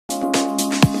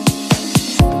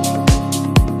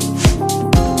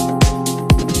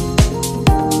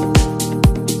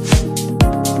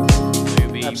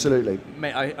Absolutely.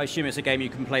 I assume it's a game you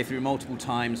can play through multiple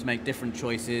times, make different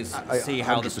choices, see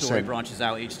how the story branches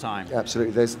out each time.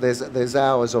 Absolutely. There's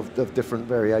hours of different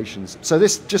variations. So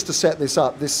this, just to set this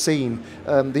up, this scene,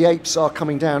 the apes are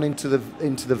coming down into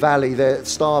the valley. They're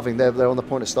starving. They're on the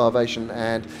point of starvation,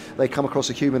 and they come across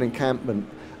a human encampment.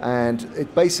 And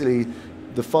it basically,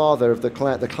 the father of the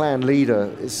clan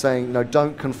leader is saying, no,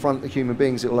 don't confront the human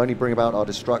beings. It will only bring about our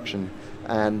destruction.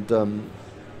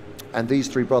 And these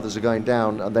three brothers are going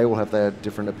down, and they all have their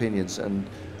different opinions. And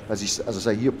as I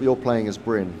say, you're playing as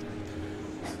Bryn.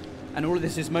 And all of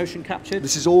this is motion captured?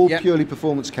 This is all purely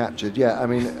performance captured, yeah. I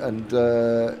mean,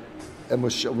 and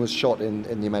was shot in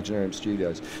the Imaginarium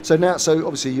Studios. So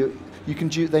obviously you can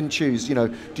then choose. You know,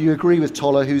 do you agree with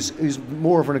Toller, who's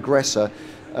more of an aggressor?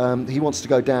 He wants to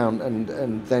go down,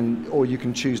 and then, or you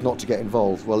can choose not to get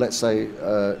involved. Well, let's say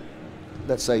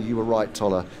you were right,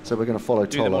 Toller. So we're going to follow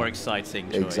Toller. Do the more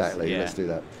exciting choice. Exactly. Yeah. Let's do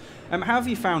that. How have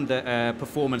you found that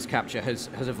performance capture has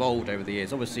evolved over the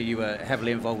years? Obviously, you were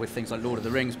heavily involved with things like Lord of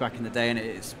the Rings back in the day, and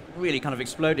it's really kind of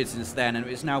exploded since then, and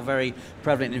it's now very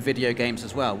prevalent in video games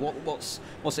as well. What's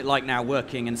it like now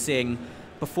working and seeing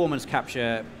performance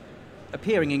capture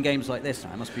appearing in games like this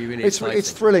now? It must be really exciting.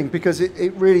 It's thrilling, because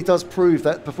it really does prove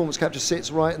that performance capture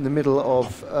sits right in the middle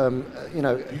of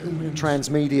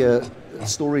transmedia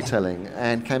storytelling,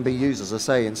 and can be used, as I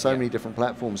say, in so many different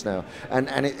platforms now. And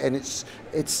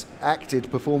it's acted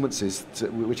performances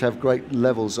which have great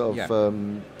levels of.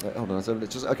 Hold on,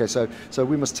 so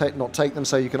we must not take them.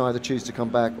 So you can either choose to come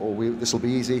back, or this will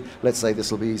be easy. Let's say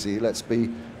this will be easy. Let's be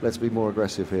more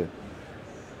aggressive here.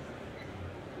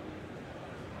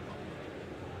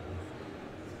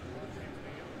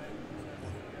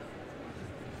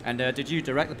 And did you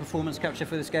direct the performance capture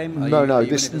for this game? No.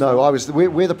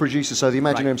 We're the producer. So the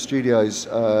Imaginarium Studios,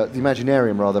 the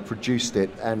Imaginarium rather, produced it,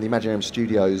 and the Imaginarium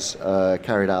Studios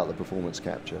carried out the performance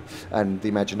capture, and the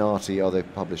Imaginati are the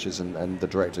publishers, and the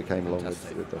director came along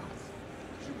with them.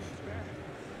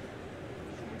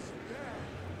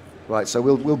 Right. So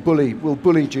we'll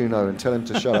bully Juno and tell him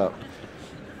to shut up,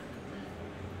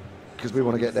 because we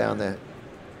want to get down there.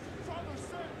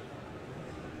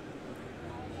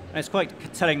 And it's quite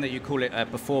telling that you call it a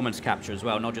performance capture as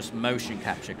well, not just motion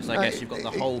capture, because I guess you've got the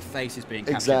whole face is being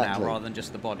captured now, rather than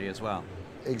just the body as well.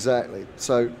 Exactly.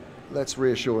 So let's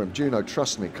reassure him. Juno,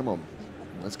 trust me. Come on.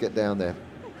 Let's get down there.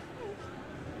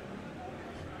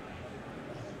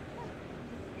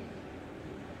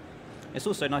 It's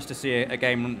also nice to see a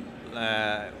game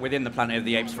within the Planet of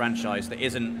the Apes franchise that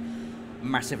isn't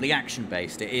massively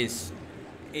action-based. It is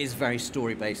very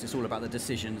story-based. It's all about the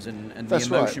decisions and the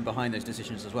emotion behind those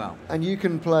decisions as well. And you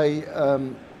can play, as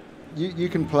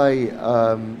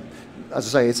I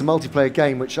say, it's a multiplayer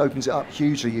game which opens it up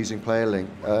hugely using player link.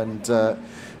 And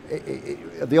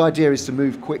the idea is to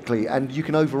move quickly, and you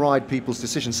can override people's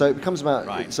decisions. So it becomes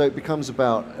about. So it becomes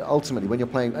about ultimately when you're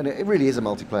playing, and it really is a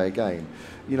multiplayer game.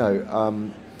 You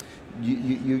know.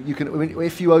 You can,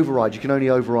 if you override, you can only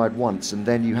override once, and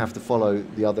then you have to follow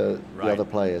the other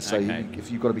players. So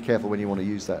if you've got to be careful when you want to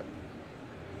use that.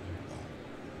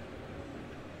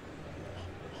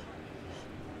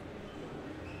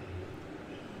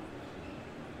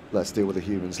 Let's deal with the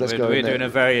humans. Let's go. We're doing a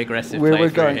very aggressive. We're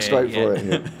going straight for it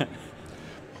here.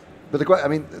 But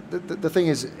the thing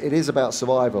is, it is about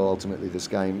survival ultimately. This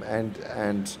game,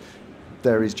 and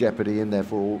there is jeopardy in there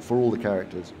for all the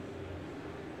characters.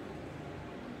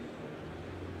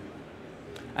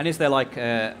 And is there like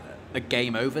a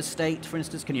game over state, for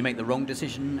instance? Can you make the wrong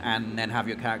decision and then have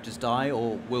your characters die,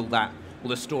 or will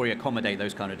the story accommodate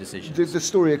those kind of decisions? The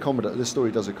story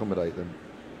does accommodate them.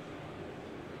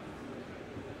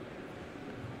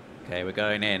 Okay, we're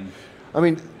going in. I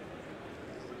mean,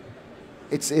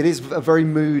 it is a very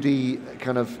moody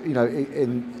kind of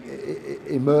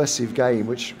immersive game,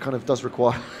 which kind of does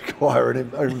require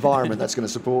an environment that's going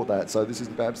to support that. So this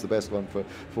isn't perhaps the best one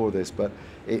for this, but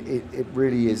it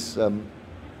really is.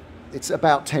 It's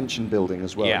about tension building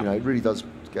as well. Yeah. You know, it really does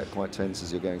get quite tense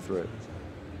as you're going through it.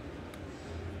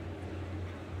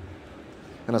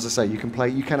 And as I say, you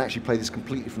can actually play this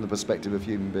completely from the perspective of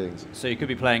human beings. So you could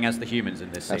be playing as the humans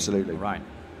in this scene. Absolutely. Right.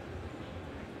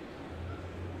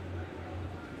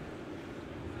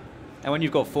 And when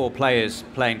you've got 4 players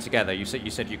playing together, you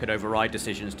said you could override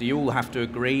decisions. Do you all have to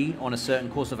agree on a certain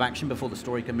course of action before the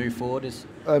story can move forward?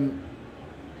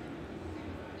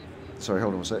 Sorry,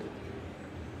 hold on a sec.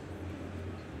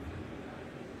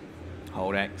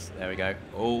 Hold X. There we go.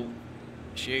 Oh,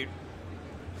 shoot.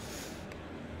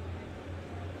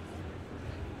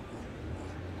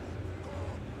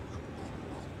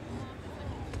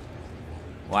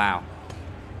 Wow.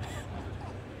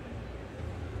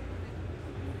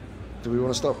 Do we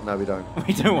want to stop? No, we don't.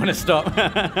 We don't want to stop.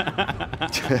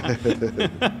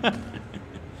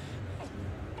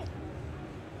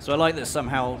 So I like that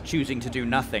somehow choosing to do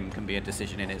nothing can be a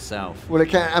decision in itself. Well, it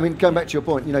can. I mean, going back to your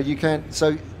point, you know, you can.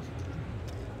 So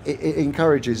it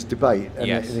encourages debate, and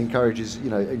yes. it encourages, you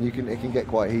know, and it can get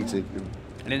quite heated.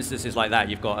 In instances like that,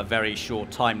 you've got a very short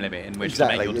time limit in which to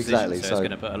make your decision, so it's going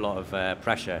to put a lot of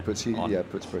pressure on. Yeah,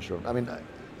 puts pressure on. I mean,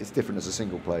 it's different as a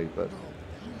single play, but.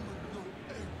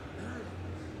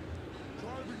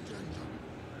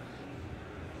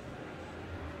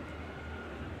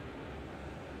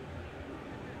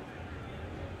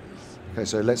 Okay,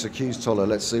 so let's accuse Toller.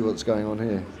 Let's see what's going on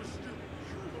here.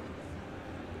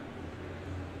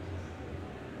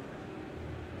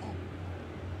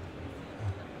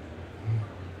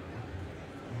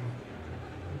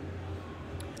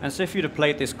 And so if you'd have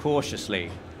played this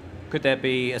cautiously, could there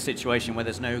be a situation where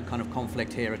there's no kind of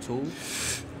conflict here at all?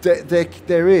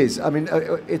 There is. I mean,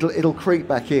 it'll creep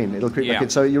back in. It'll creep back in.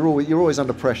 So you're always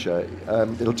under pressure.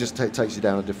 It'll just takes you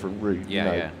down a different route. Yeah,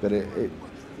 you know? yeah.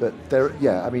 But there,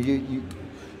 yeah. I mean,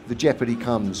 the jeopardy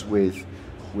comes with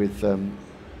the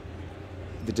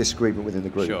disagreement within the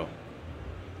group. Sure.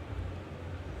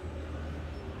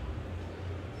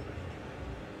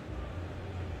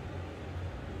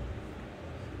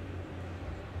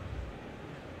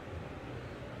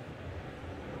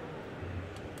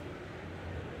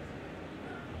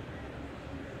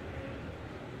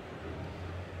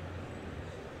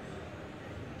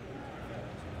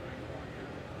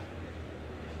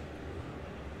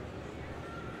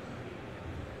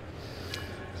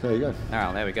 There you go.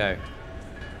 Oh, there we go.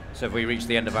 So have we reached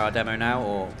the end of our demo now,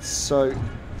 or? So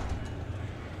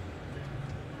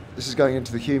this is going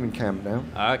into the human camp now.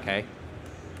 Oh, okay.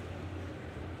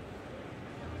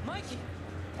 Mikey,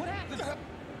 what happened?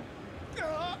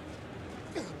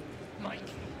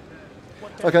 Mikey.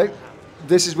 Okay,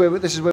 this is where